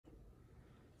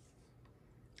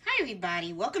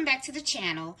everybody, welcome back to the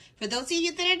channel. For those of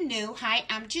you that are new, hi,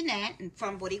 I'm Jeanette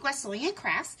from Boricua Sewing and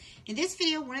Crafts. In this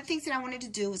video, one of the things that I wanted to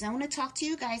do is I want to talk to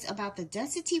you guys about the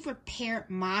density repair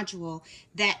module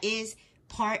that is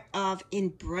part of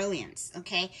Embrillance.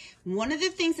 Okay, one of the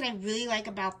things that I really like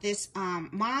about this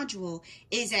module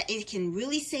is that it can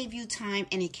really save you time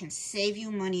and it can save you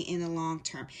money in the long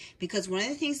term, because one of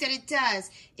the things that it does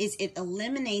is it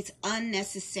eliminates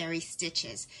unnecessary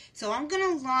stitches. So I'm going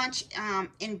to launch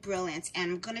Embrillance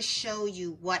and I'm going to show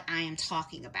you what I am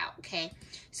talking about. Okay,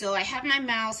 so I have my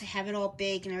mouse, I have it all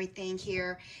big and everything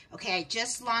here. Okay, I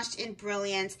just launched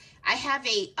Embrillance. I have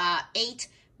a 8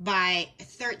 by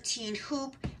 13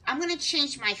 hoop. I'm going to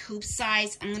change my hoop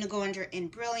size. I'm going to go under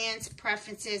Embrillance,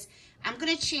 Preferences. I'm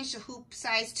going to change the hoop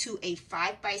size to a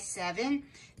 5 by 7.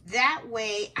 That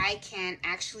way I can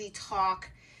actually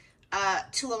talk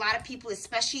to a lot of people,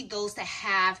 especially those that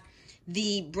have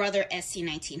the Brother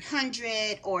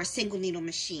SC1900 or single needle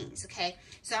machines. Okay,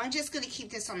 so I'm just going to keep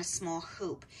this on a small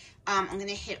hoop. I'm going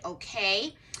to hit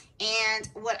OK. And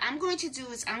what I'm going to do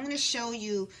is I'm going to show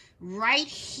you right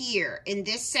here in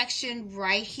this section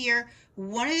right here,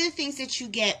 one of the things that you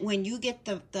get when you get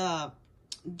this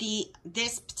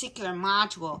particular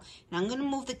module. And I'm going to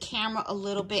move the camera a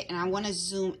little bit and I want to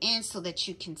zoom in so that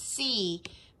you can see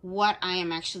what I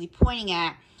am actually pointing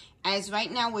at. As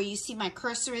right now where you see my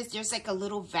cursor is, there's like a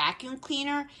little vacuum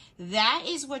cleaner. That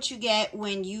is what you get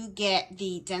when you get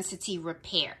the density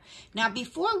repair. Now,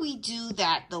 before we do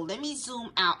that though, let me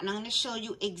zoom out and I'm going to show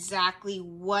you exactly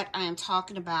what I am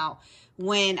talking about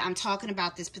when I'm talking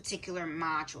about this particular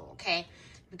module, okay?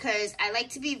 Because I like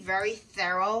to be very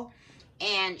thorough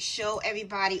and show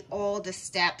everybody all the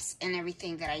steps and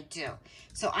everything that I do.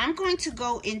 So I'm going to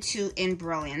go into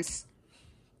Embrillance,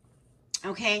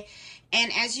 okay? And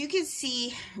as you can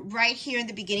see right here in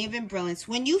the beginning of Embrillance,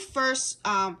 when you first,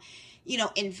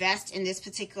 invest in this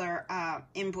particular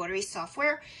embroidery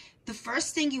software, the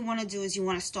first thing you want to do is you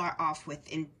want to start off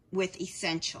with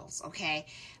essentials, okay?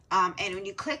 And when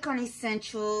you click on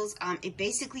essentials, it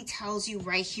basically tells you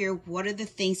right here what are the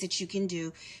things that you can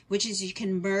do, which is you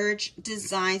can merge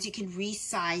designs, you can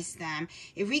resize them.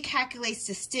 It recalculates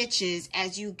the stitches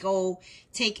as you go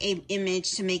take an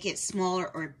image to make it smaller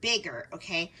or bigger,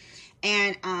 okay?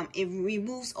 And it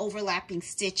removes overlapping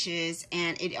stitches,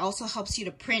 and it also helps you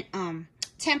to print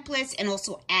templates and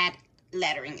also add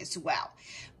lettering as well.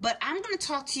 But I'm going to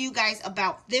talk to you guys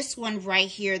about this one right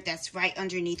here that's right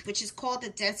underneath, which is called the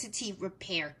Density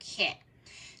Repair Kit.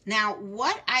 Now,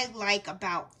 what I like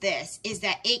about this is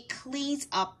that it cleans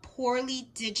up poorly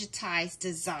digitized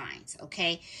designs,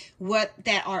 okay,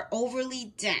 that are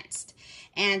overly dense.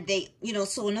 And they,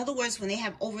 so in other words, when they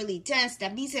have overly dense,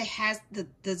 that means it has, the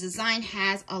design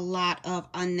has a lot of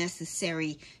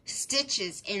unnecessary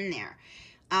stitches in there.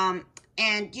 And,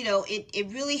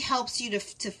 it really helps you to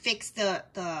fix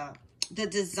the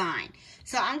design.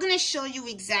 So I'm going to show you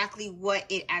exactly what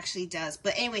it actually does.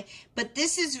 But anyway,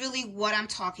 this is really what I'm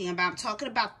talking about. I'm talking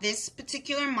about this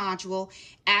particular module.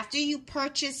 After you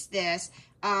purchase this,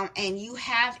 and you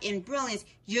have Embrillance,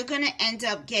 you're going to end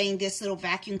up getting this little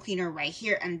vacuum cleaner right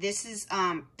here. And this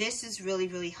is really,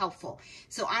 really helpful.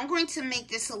 So I'm going to make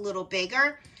this a little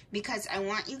bigger because I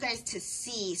want you guys to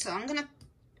see. So I'm going to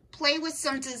play with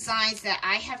some designs that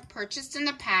I have purchased in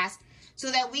the past so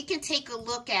that we can take a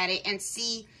look at it and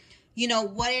see,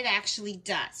 what it actually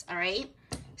does. All right.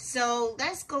 So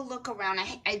let's go look around.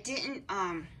 I didn't,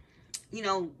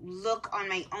 look on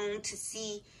my own to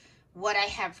see what I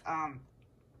have,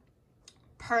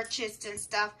 purchased and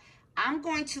stuff. I'm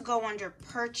going to go under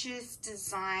Purchase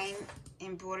Design,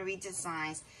 Embroidery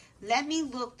Designs. Let me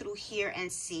look through here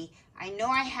and see. I know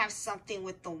I have something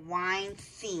with the wine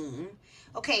theme.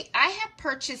 Okay, I have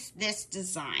purchased this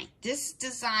design. This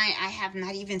design I have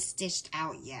not even stitched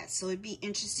out yet, so it'd be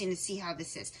interesting to see how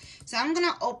this is. So I'm going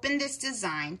to open this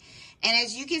design, and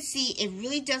as you can see, it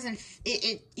really doesn't,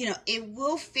 it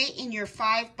will fit in your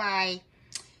 5 by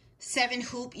 7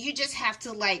 hoop. You just have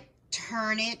to like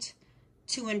turn it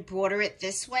to embroider it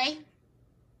this way.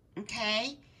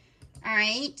 Okay. All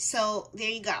right. So there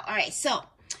you go. All right. So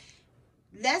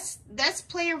let's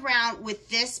play around with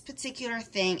this particular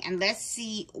thing and let's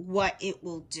see what it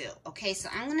will do. Okay. So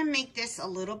I'm going to make this a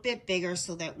little bit bigger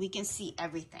so that we can see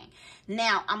everything.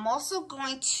 Now I'm also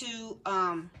going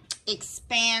to,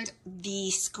 expand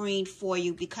the screen for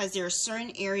you because there are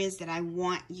certain areas that I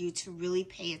want you to really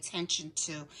pay attention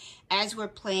to as we're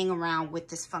playing around with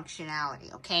this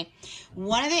functionality, okay?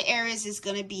 One of the areas is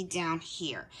going to be down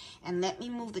here. And let me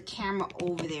move the camera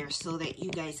over there so that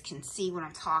you guys can see what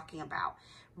I'm talking about.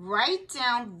 right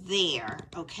down there,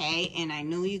 okay, and I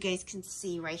know you guys can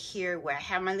see right here where I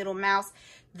have my little mouse.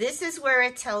 This is where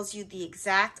it tells you the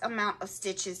exact amount of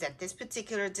stitches that this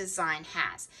particular design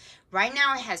has. Right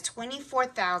now it has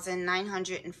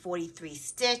 24,943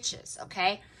 stitches,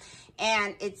 okay?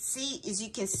 And as you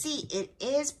can see, it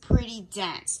is pretty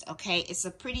dense, okay? It's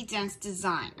a pretty dense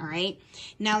design, all right?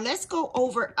 Now let's go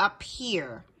over up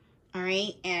here, all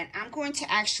right? And I'm going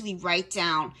to actually write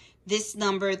down this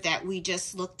number that we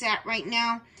just looked at right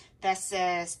now that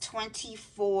says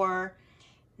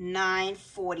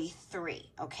 24,943,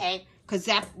 okay? Because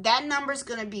that number is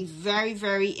going to be very,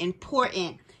 very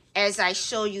important as I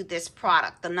show you this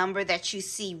product, the number that you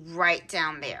see right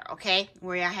down there, okay?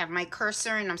 Where I have my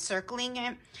cursor and I'm circling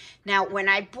it. Now, when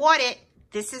I bought it,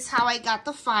 this is how I got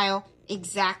the file,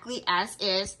 exactly as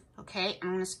is, okay?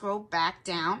 I'm going to scroll back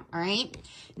down, all right?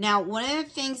 Now, one of the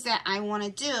things that I want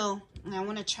to do, and I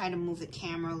want to try to move the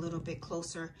camera a little bit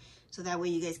closer so that way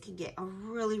you guys can get a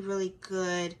really, really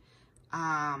good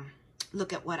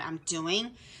look at what I'm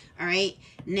doing, all right?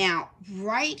 Now,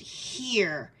 right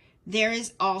here, there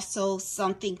is also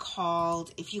something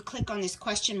called, if you click on this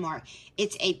question mark,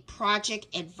 it's a project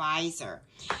advisor.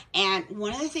 And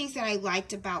one of the things that I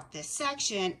liked about this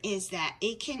section is that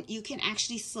you can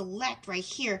actually select right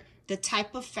here the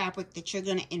type of fabric that you're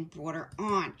going to embroider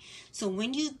on. So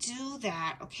when you do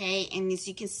that, okay, and as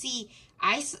you can see,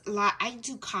 I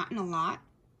do cotton a lot.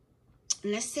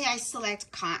 Let's say I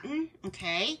select cotton,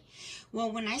 okay?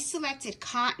 Well, when I selected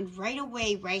cotton right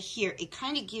away, right here, it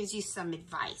kind of gives you some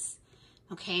advice,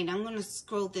 okay? And I'm going to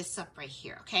scroll this up right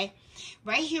here, okay?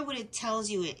 Right here, what it tells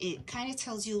you, it kind of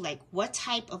tells you like what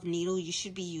type of needle you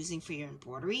should be using for your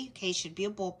embroidery, okay? It should be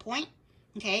a ballpoint,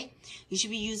 okay? You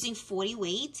should be using 40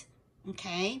 weight,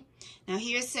 okay? Now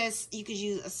here it says you could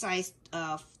use a size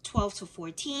 12 to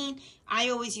 14. I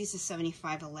always use a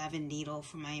 7511 needle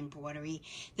for my embroidery.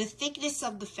 The thickness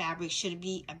of the fabric should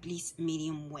be at least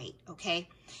medium weight, okay?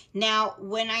 Now,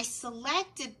 when I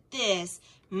selected this,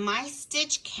 my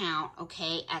stitch count,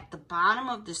 okay, at the bottom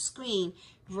of the screen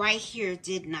right here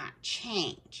did not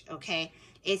change, okay?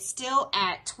 It's still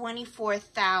at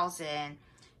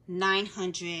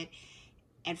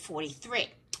 24,943.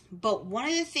 But one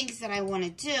of the things that I want to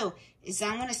do is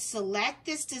I'm going to select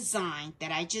this design that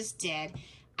I just did.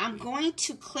 I'm going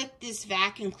to click this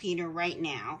vacuum cleaner right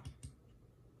now.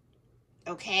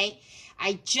 Okay,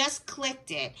 I just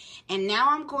clicked it. And now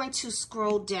I'm going to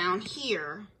scroll down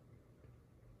here.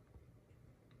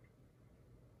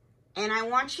 And I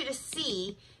want you to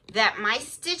see that my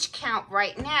stitch count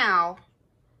right now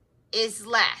is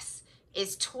less.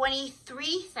 It's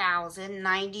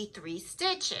 23,093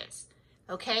 stitches.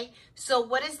 Okay, so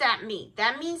what does that mean?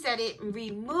 That means that it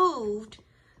removed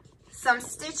some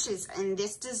stitches in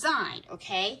this design,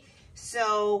 okay?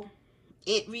 So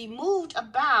it removed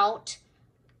about,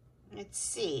 let's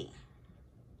see,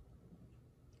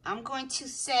 I'm going to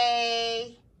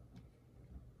say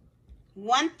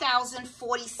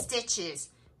 1,040 stitches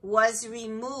was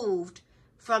removed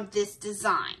from this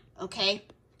design, okay?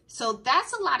 So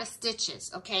that's a lot of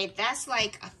stitches, okay? That's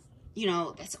like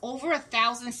that's over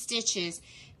 1,000 stitches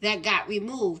that got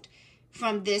removed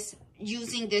from this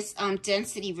using this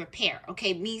density repair.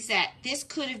 Okay, means that this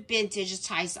could have been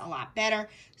digitized a lot better,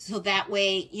 so that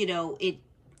way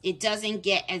it doesn't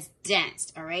get as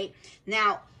dense. All right.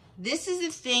 Now, this is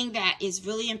the thing that is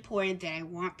really important that I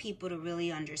want people to really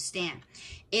understand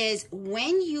is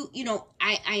when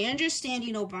I understand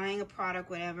buying a product,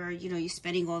 whatever, you're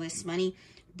spending all this money,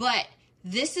 but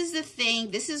this is the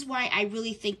thing. This is why I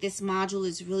really think this module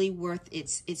is really worth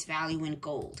its value in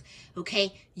gold.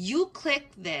 Okay, you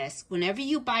click this whenever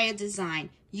you buy a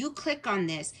design. You click on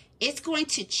this. It's going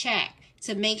to check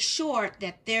to make sure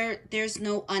that there's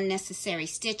no unnecessary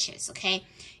stitches. Okay,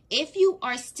 if you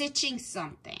are stitching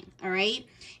something, all right,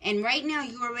 and right now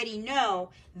you already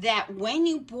know that when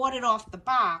you bought it off the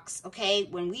box, okay,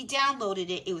 when we downloaded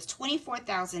it, it was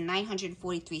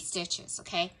 24,943 stitches,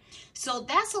 okay? So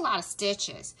that's a lot of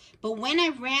stitches. But when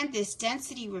I ran this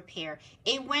density repair,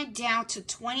 it went down to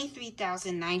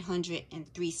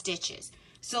 23,903 stitches.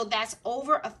 So that's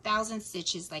over 1,000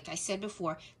 stitches, like I said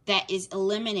before, that is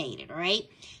eliminated, all right?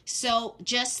 So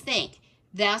just think,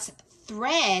 that's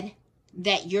thread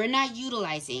that you're not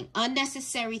utilizing,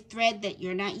 unnecessary thread that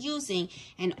you're not using,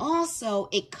 and also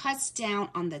it cuts down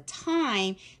on the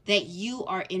time that you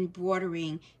are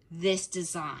embroidering this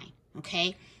design,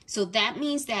 okay? So that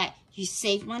means that you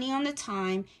save money on the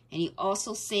time and you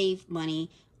also save money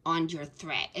on your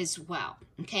thread as well,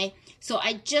 okay? So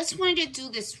I just wanted to do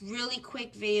this really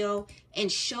quick video and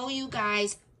show you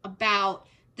guys about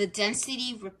the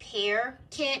density repair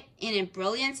kit in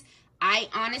Embrillance. I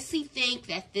honestly think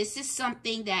that this is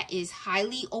something that is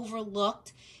highly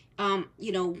overlooked,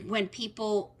 you know, when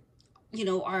people, you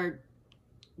know, are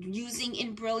using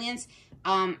Embrillance.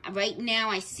 Right now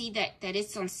I see that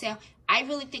it's on sale. I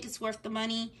really think it's worth the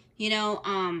money. You know,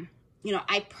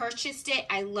 I purchased it.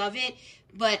 I love it,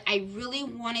 but I really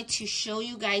wanted to show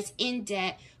you guys in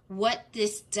depth what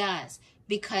this does,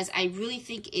 because I really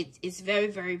think it's very,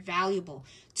 very valuable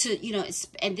to, you know,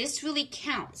 and this really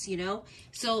counts, you know.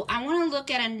 So I want to look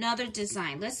at another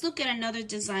design. Let's look at another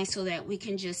design so that we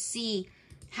can just see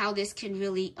how this can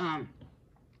really,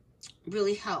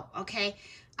 really help. Okay.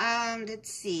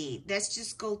 Let's see. Let's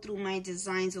just go through my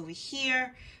designs over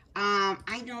here.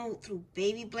 I know through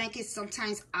baby blankets,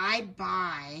 sometimes I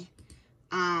buy,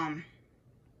 I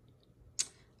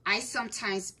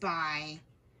sometimes buy,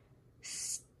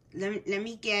 let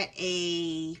me get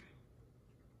a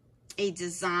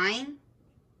design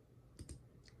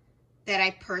that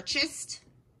I purchased.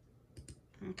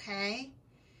 Okay.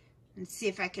 Let's see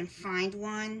if I can find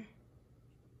one.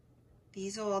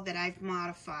 These are all that I've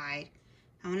modified.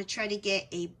 I'm going to try to get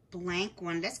a blank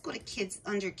one. Let's go to kids,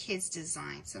 under kids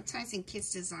design. Sometimes in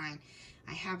kids design,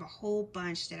 I have a whole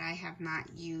bunch that I have not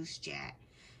used yet.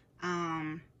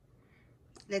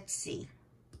 Let's see.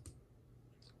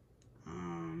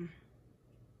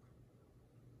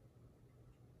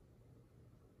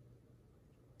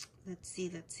 Let's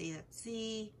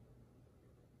see.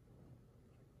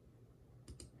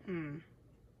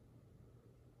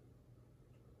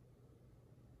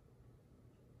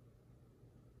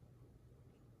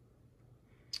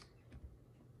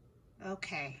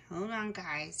 Okay, hold on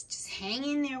guys, just hang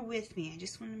in there with me. I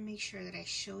just want to make sure that I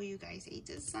show you guys a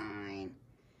design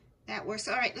that works.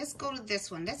 All right, let's go to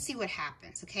this one. Let's see what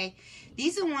happens. Okay,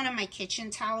 these are one of my kitchen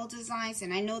towel designs,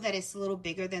 and I know that it's a little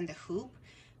bigger than the hoop.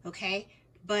 Okay,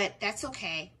 but that's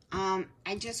okay. I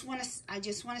just want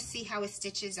to see how it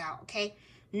stitches out. Okay,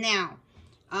 now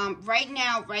right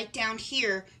down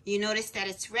here, you notice that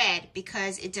it's red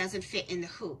because it doesn't fit in the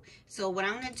hoop. So what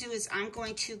I'm going to do is I'm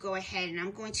going to go ahead and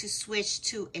I'm going to switch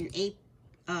to an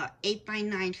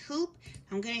 8x9 hoop.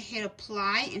 I'm going to hit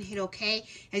apply and hit OK.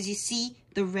 As you see,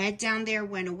 the red down there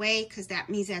went away because that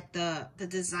means that the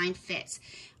design fits.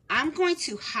 I'm going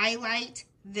to highlight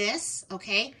this,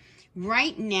 okay,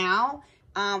 right now.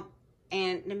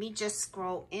 And let me just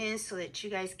scroll in so that you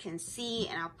guys can see,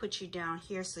 and I'll put you down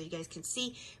here so you guys can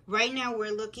see. Right now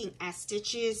we're looking at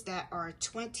stitches that are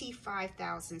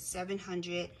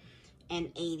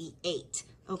 25,788,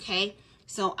 okay?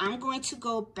 So I'm going to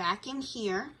go back in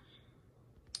here,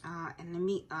 and let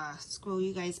me scroll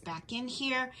you guys back in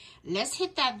here. Let's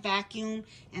hit that vacuum,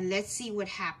 and let's see what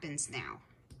happens now.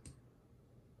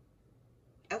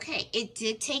 Okay, it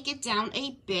did take it down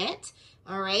a bit.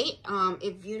 All right,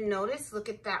 if you notice, look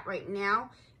at that right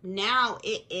now. Now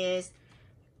it is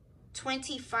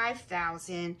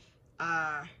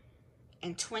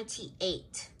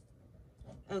 25,028.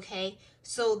 Okay,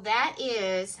 so that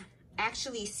is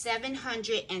actually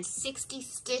 760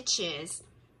 stitches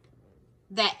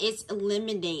that is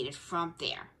eliminated from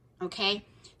there. Okay,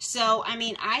 so I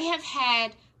mean, I have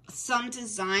had some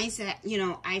designs that, you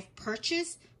know, I've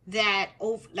purchased that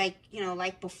over, like, you know,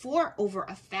 like before, over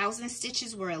 1,000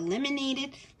 stitches were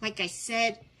eliminated. Like I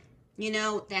said, you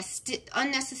know, that's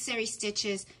unnecessary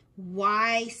stitches.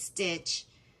 Why stitch?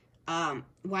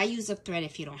 Why use a thread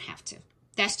if you don't have to?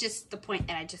 That's just the point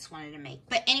that I just wanted to make.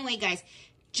 But anyway, guys,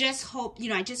 just hope, you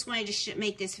know, I just wanted to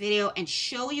make this video and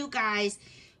show you guys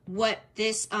what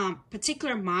this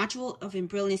particular module of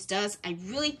Embrillance does. I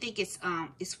really think it's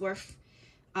worth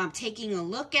taking a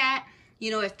look at. You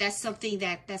know, if that's something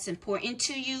that's important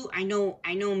to you. I know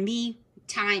me,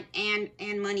 time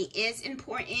and money is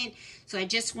important. So I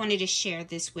just wanted to share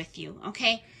this with you.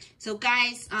 Okay. So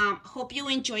guys, hope you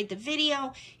enjoyed the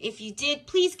video. If you did,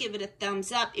 please give it a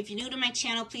thumbs up. If you're new to my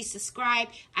channel, please subscribe.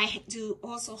 I do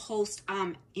also host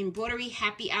embroidery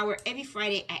happy hour every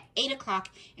Friday at 8 o'clock.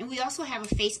 And we also have a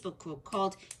Facebook group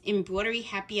called Embroidery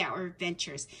Happy Hour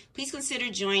Adventures. Please consider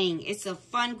joining. It's a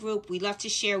fun group. We love to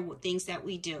share things that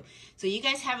we do. So you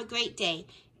guys have a great day.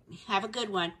 Have a good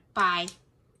one. Bye.